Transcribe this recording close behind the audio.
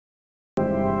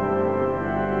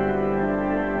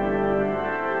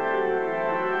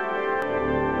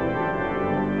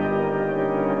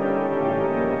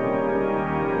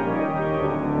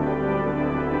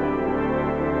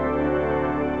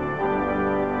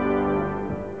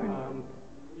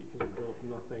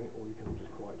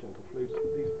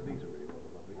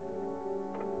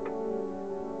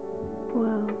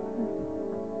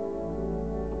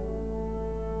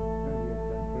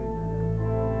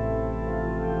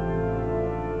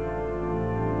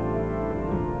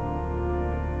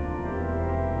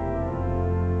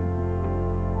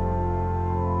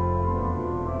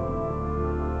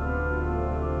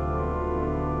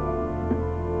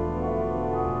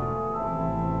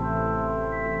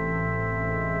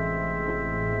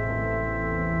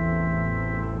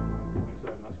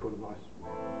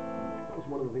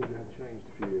changed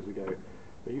a few years ago.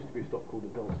 There used to be a stop called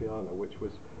the Dulciana, which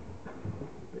was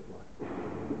a bit like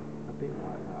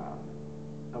that.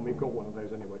 And we've got one of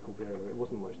those anyway called Viola. It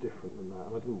wasn't much different than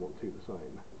that, and I didn't want two the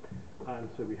same.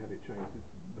 And so we had it changed.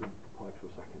 The pipes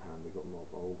were second hand. We got them off.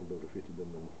 Our organ builder fitted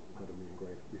them and had them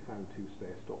re-engraved. We found two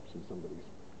spare stops in somebody's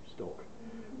stock,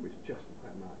 which just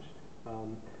about matched.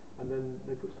 And then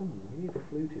they put some weird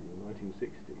flute in the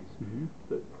 1960s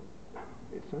that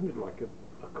it sounded like a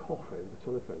cough over the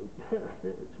telephone.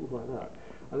 It's all like that.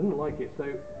 I didn't like it, so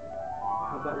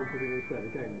I had that one put in instead.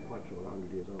 Again, the pipes were 100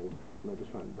 years old, and I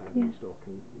just found that in stock,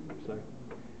 and so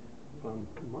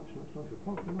much nicer.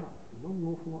 Apart from that, not an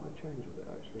awful lot I'd change with it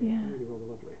actually. Yeah. It's really rather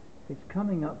lovely. It's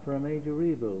coming up for a major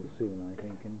rebuild soon, I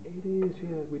think. It is,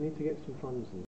 yeah. We need to get some funds and